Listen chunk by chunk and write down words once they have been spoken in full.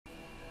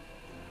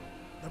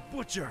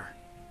Butcher!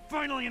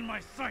 Finally in my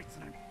sights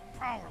and I'm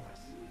powerless.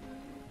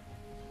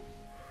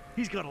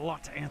 He's got a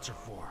lot to answer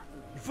for.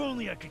 If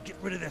only I could get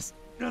rid of this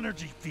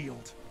energy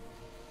field.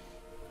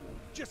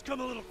 Just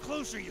come a little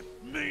closer, you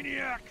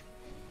maniac!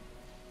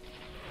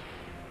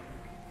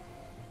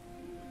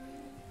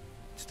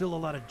 Still a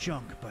lot of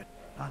junk, but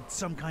on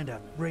some kind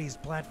of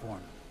raised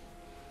platform.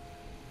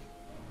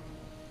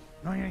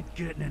 I ain't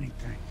getting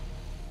anything.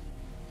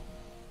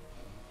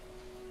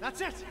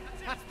 That's it!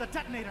 That's the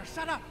detonator!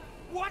 Shut up!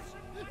 What?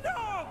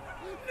 No!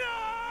 No!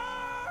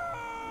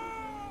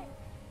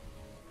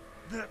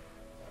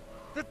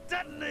 The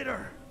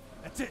detonator!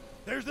 That's it!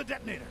 There's the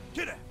detonator!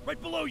 Get it! Right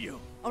below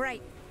you!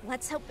 Alright,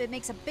 let's hope it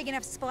makes a big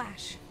enough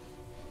splash.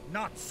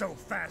 Not so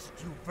fast,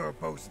 you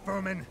verbose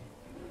vermin!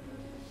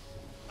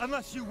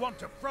 Unless you want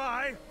to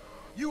fry,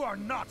 you are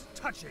not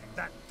touching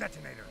that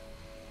detonator!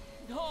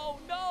 No,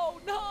 no,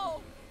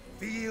 no!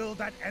 Feel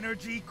that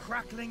energy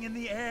crackling in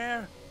the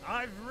air?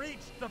 I've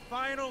reached the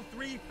final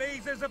 3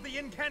 phases of the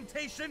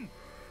incantation!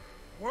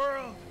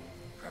 World,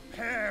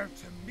 prepare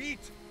to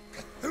meet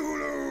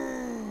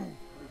Cthulhu!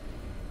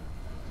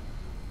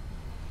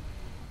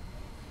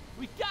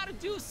 We gotta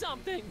do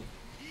something!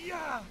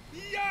 Yeah!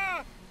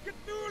 Yeah!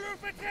 Cthulhu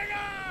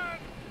Fatigan!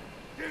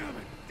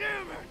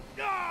 Damn it!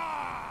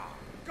 Ah!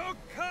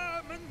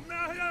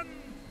 Kokamenayan!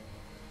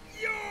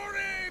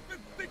 Yore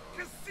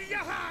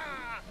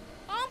Bithikasiyaha!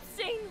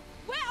 Umsing!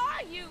 Where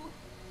are you?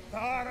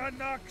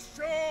 Taranak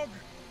Shog!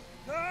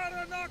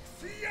 Taranak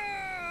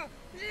Siya!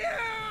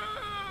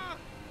 Yeah!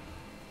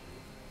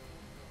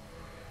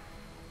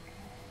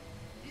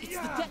 It's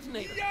the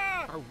detonator!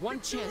 Our one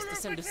chance to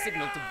send a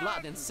signal to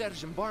Vlad and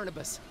Serge and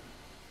Barnabas.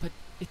 But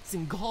it's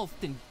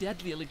engulfed in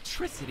deadly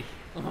electricity.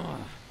 Ugh.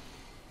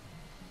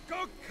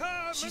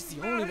 She's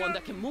the only one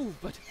that can move,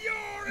 but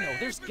no,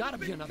 there's gotta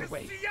be another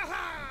way.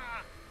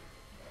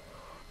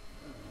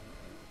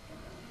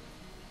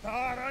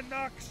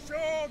 Taranak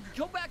Shog!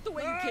 Go back the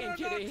way you came,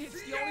 kitty.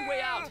 It's the only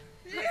way out.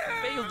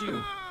 I failed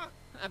you.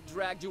 I've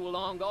dragged you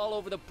along all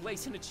over the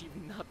place and achieved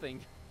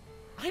nothing.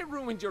 I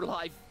ruined your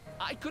life.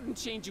 I couldn't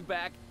change you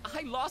back.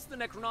 I lost the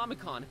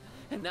Necronomicon.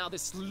 And now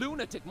this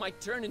lunatic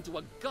might turn into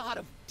a god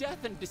of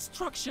death and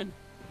destruction.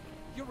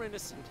 You're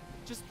innocent.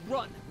 Just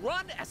run.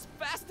 Run as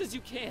fast as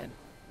you can.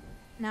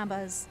 Nah,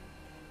 Buzz.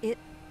 It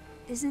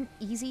isn't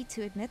easy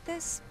to admit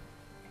this,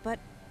 but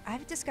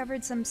I've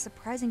discovered some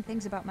surprising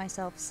things about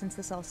myself since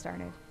this all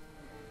started.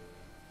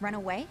 Run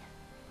away?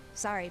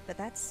 Sorry, but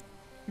that's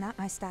not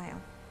my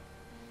style.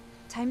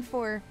 Time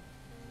for...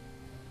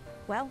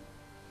 well,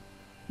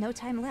 no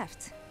time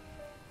left.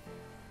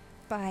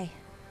 Bye.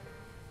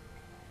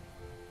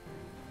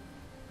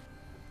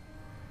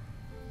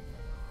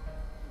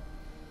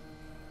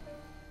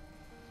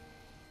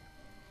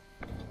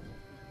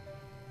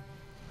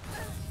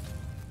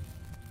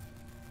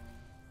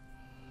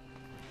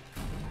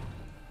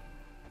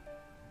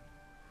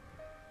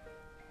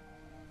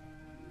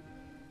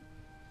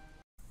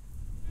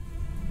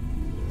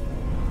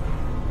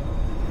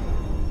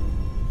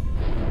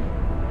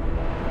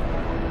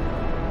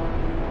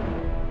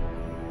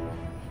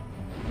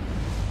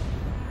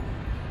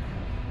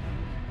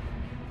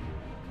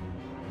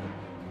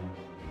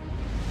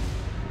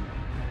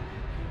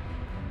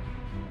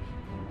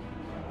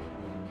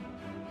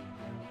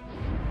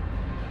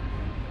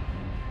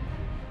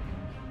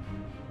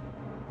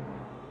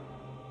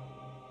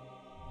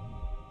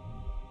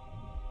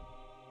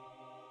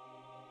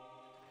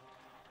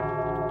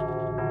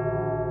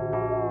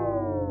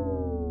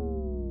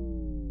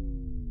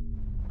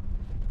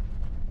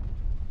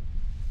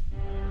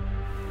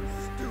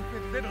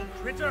 Little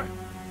critter,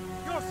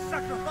 your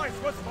sacrifice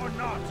was for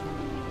naught.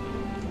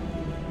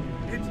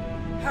 It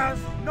has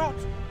not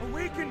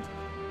awakened.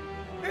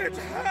 It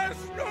has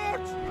not!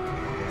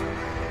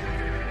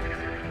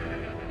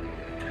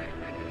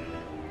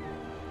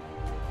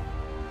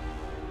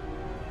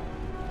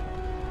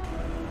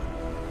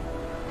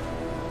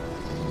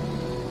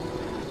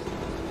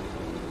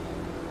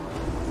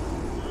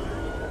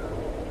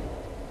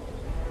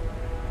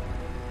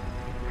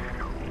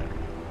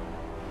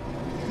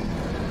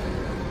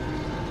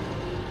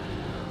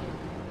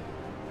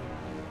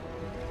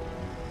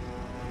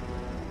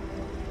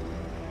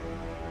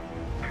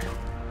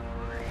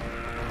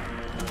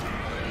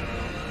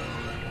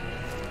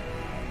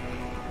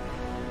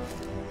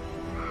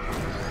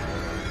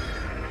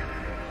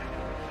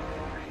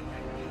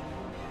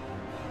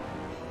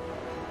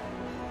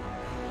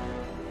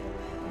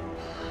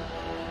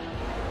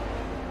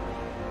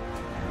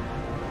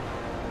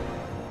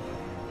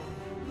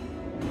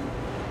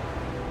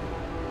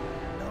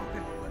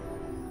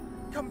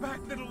 Come back,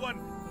 little one!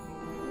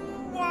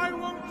 Why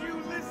won't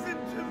you listen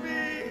to me?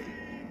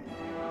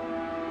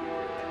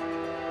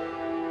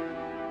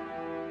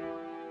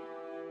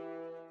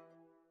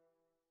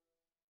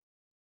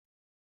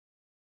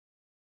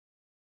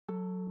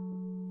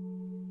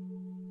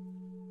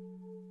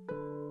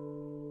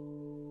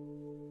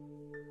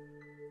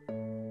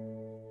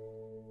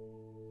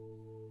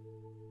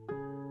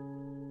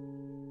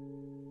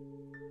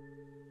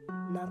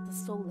 not the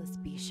soulless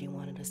beast she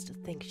wanted us to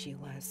think she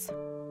was.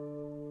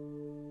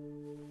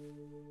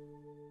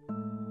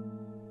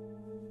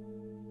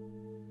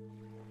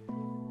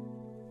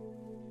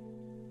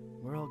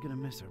 We're all gonna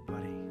miss her,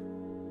 buddy.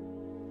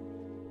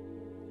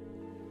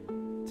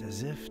 It's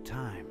as if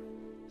time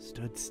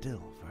stood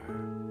still for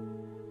her.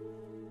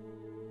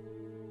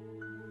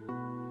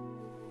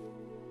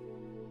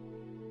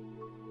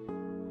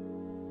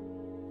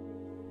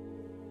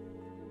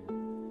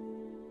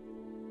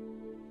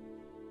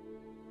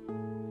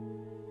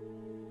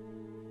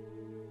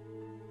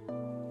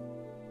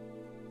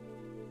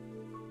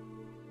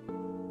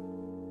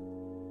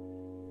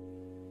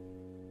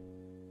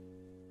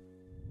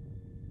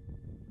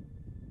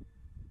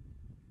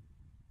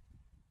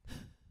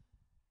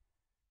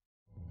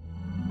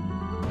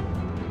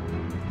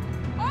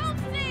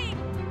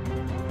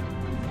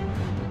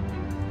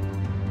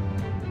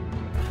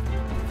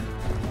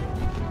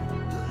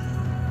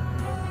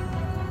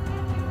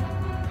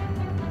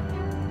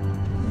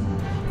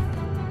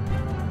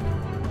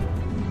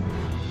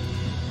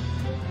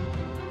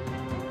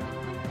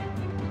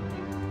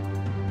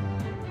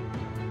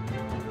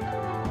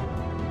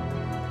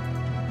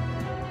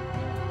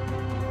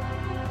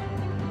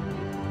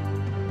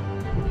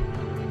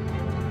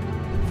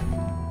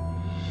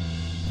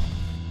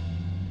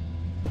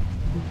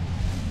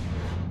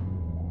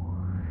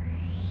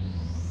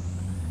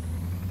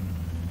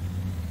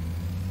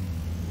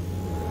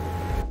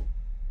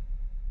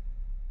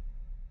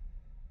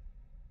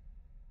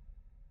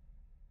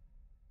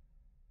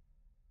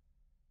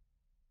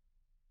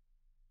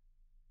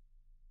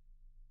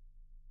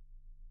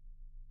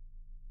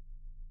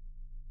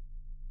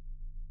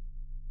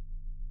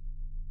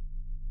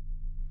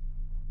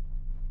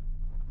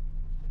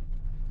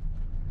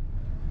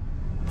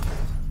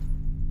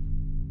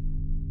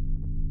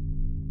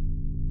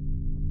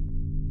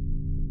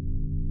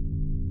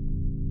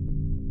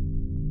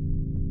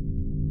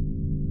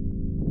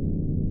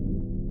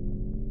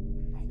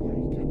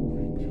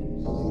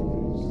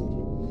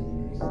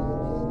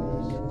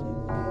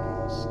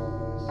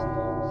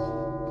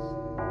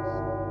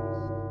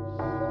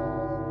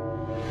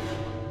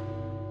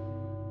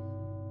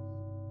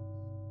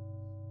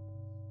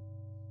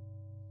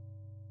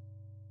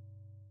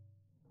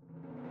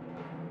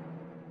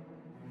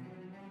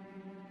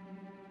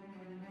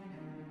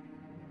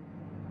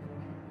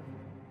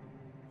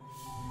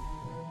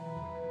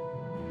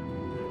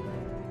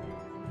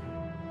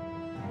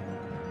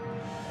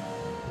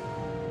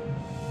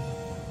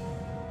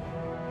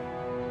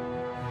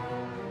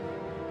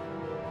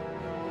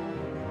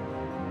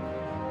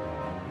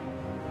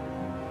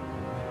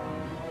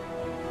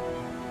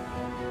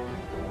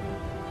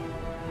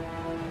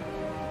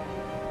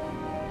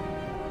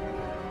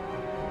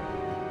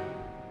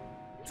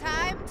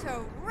 Time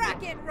to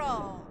rock and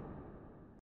roll!